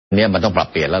เนี่ยมันต้องปรับ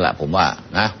เปลี่ยนแล้วแหละผมว่า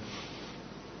นะ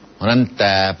เพราะฉะนั้นแ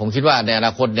ต่ผมคิดว่าในอน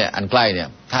าคตเนี่ยอันใกล้เนี่ย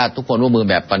ถ้าทุกคนร่วมมือ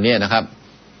แบบปันนี้นะครับ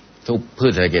ทุกพื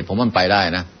ชเศรษฐกิจผมมันไปได้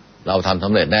นะเราทำส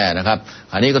ำเร็จแน่นะครับ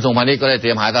อันนี้กระทรวงพาณิชย์ก็ได้เต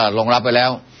รียมหาตลาดรองรับไปแล้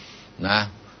วนะ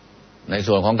ใน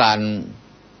ส่วนของการ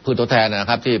พืชทดแทนนะ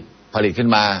ครับที่ผลิตขึ้น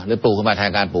มาหรือปลูกขึ้นมาแท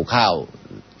นการปลูกข้าว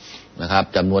นะครับ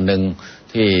จำนวนหนึ่ง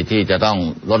ที่จะต้อง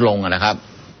ลดลงนะครับ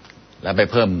แล้วไป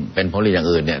เพิ่มเป็นผลผลิตอย่าง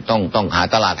อื่นเนี่ยต้องหา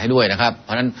ตลาดให้ด้วยนะครับเพร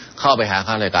าะฉะนั้นเข้าไปหา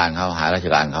ข้าราชการเขาหาราช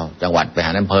การเขาจังหวัดไปห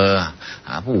าอำเภอห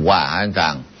าผู้ว่าหาต่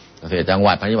างๆเกษตรจังห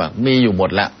วัดพาณิชย์มีอยู่หมด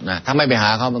แล้วนะถ้าไม่ไปหา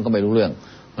เขามันก็ไม่รู้เรื่อง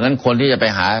เพราะฉะนั้นคนที่จะไป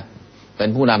หาเป็น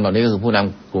ผู้นำเหล่านี้ก็คือผู้น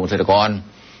ำกลุ่มเกษตรกร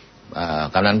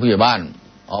กำนันผู้ใหญ่บ้าน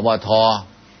อบท.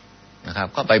นะครับ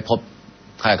ก็ไปพบ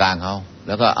ข้าราชการเขาแ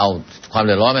ล้วก็เอาความเ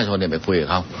ดือดร้อนประชาชนเนี่ยไปคุยกับ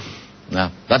เขานะ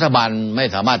รัฐบาลไม่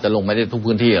สามารถจะลงไปได้ทุก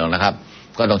พื้นที่หรอกนะครับ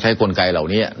ก็ต้องใช้กลไกเหล่า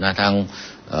นี้นะทาง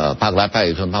ภาครัฐภาคเอ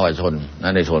กชนภาคประชาชนน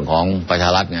ะในส่วนของประชา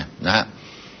รัฐไงนะฮะ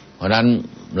เพราะฉะนั้น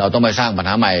เราต้องไปสร้างปัญห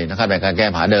าใหม่นะครับในการแก้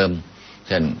ปัญหาเดิมเ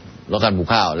ช่นลดการปลูก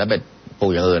ข้าวและไปปลู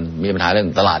กอย่างอื่นมีปัญหาเรื่อง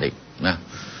ตลาดอีกนะ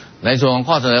ในส่วนของ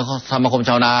ข้อเสนอสมาคมช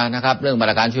าวนานะครับเรื่องมา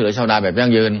ตรการช่วยเหลือชาวนาแบบยั่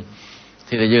งยืน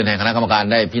ที่จะยื่นให้คณะกรรมการ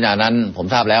ได้พิจารณานั้นผม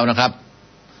ทราบแล้วนะครับ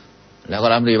แล้วก็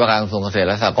รัฐมนตรีว่าการกระทรวงเกษตร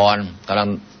และสหกรณ์กำลัง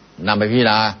นำไปพิจาร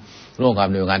ณาร่วมกับ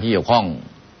หน่วยงานที่เกี่ยวข้อง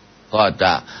ก็จ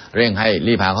ะเร่งให้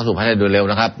รีบพาเข้าสู่ภายในโดยเร็ว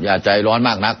นะครับอย่าใจร้อนม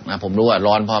ากนักนะผมรู้ว่า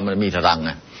ร้อนเพราะมันมีสตังค์ไ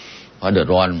งเพราะเดือด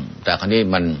ร้อนแต่ครั้นี้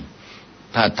มัน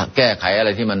ถ้าแก้ไขอะไร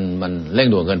ที่มันเร่ง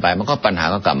ด่วนเกินไปมันก็ปัญหา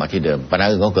ก็กลับมาที่เดิมปัญหา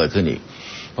อื่นก็เกิดขึ้นอีก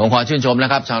ผมขอชื่นชมน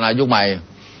ะครับชาวนายุคใหม่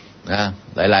นะ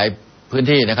หลายๆพื้น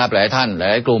ที่นะครับหลายท่านหล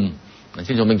ายกลุ่ม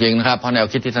ชื่นชมจริงๆนะครับเพราะแนว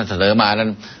คิดที่ท่านเสนอมานั้น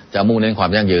จะมุ่งเน้นควา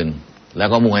มยั่งยืนแล้ว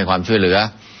ก็มุ่งให้ความช่วยเหลือ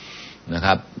นะค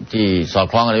รับที่สอด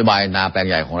คล้องกับนโยบายนาแปลง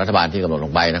ใหญ่ของรัฐบาลที่กำหนดล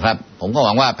งไปนะครับผมก็ห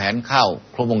วังว่าแผนข้าว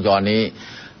ครบวงจรนี้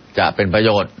จะเป็นประโย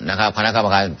ชน์นะครับคณะกรรม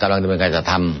การกำลังดำเนินการจัด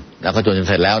ทำแล้วก็จน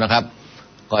เสร็จแล้วนะครับ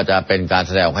ก็จะเป็นการแ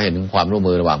สดงให้เห็นถึงความร่วม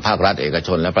มือระหว่างภาครัฐเอกช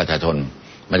นและประชาชน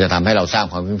มันจะทำให้เราสร้าง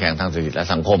ความเข้มแข็งทางเศรษฐกิจและ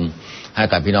สังคมให้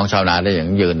กับพี่น้องชาวนาได้อย่าง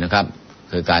ยั่งยืนนะครับ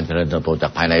คือการเจริญเติบโตจา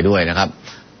กภายในด้วยนะครับ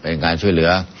เป็นการช่วยเหลื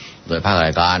อโดยภาครา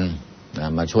ชการ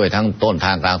มาช่วยทั้งต้นท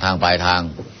างกลางทางปลายทาง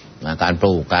การป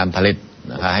ลูกการผลิต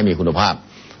นะครับให้มีคุณภาพ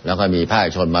แล้วก็มีภาคเอ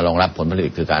กชนมารองรับผลผลิต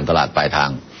คือการตลาดปลายทาง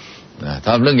ส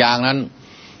ำหรับเรื่องยางนั้น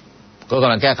ก็ก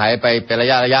ำลังแก้ไขไปเป็นระ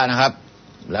ยะนะครับ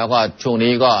แล้วก็ช่วง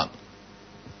นี้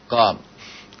ก็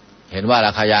เห็นว่าร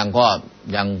าคายางก็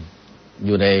ยังอ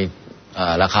ยู่ใน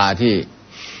ราคาที่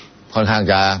ค่อนข้าง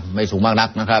จะไม่สูงมากนัก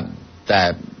นะครับแต่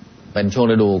เป็นช่วง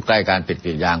ฤดูใกล้การปิดก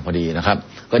รีดยางพอดีนะครับ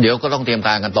ก็เดี๋ยวก็ต้องเตรียมก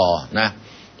ารกันต่อนะ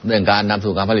เรื่องการนำ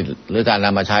สู่การผลิตหรือการน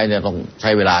ำมาใช้เนี่ยต้องใช้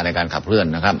เวลาในการขับเคลื่อน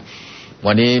นะครับ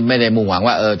วันนี้ไม่ได้มุ่งหวัง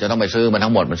ว่าจะต้องไปซื้อมันทั้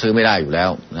งหมดมันซื้อไม่ได้อยู่แล้ว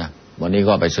นะวันนี้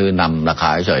ก็ไปซื้อนำราคา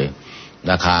เฉย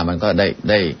ราคามันก็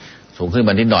ได้สูงขึ้น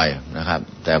มานิดหน่อยนะครับ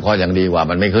แต่ก็ยังดีกว่า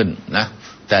มันไม่ขึ้นนะ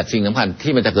แต่สิ่งสำคัญ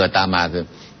ที่มันจะเกิดตามมาคือ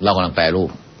เรากำลังแปรรูป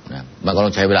นะมันก็ต้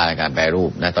องใช้เวลาในการแปรรูป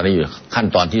นะตอนนี้อยู่ขั้น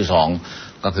ตอนที่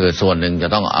2ก็คือส่วนหนึ่งจะ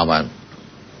ต้องเอามา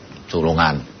สู่โรงงา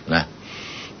นนะ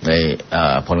ใน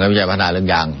ผลการวิจัยพัฒนาเรื่อง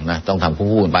ยางนะต้องทำ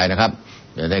คู่กันไปนะครับ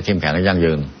จะได้เข้มแข็งและยั่ง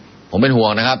ยืนผมเป็นห่ว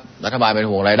งนะครับรัฐบาลเป็น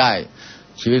ห่วงรายได้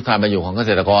ชีวิตความเป็นอยู่ของเก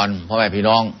ษตรกรพ่อแม่พี่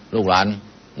น้องลูกหลาน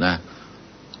นะ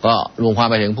ก็รวมความ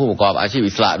ไปถึงผู้ประกอบอาชีพ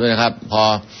อิสระด้วยนะครับพอ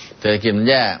เศรษฐกิจมัน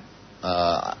แย่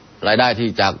รายได้ที่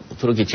จากธุรกิจ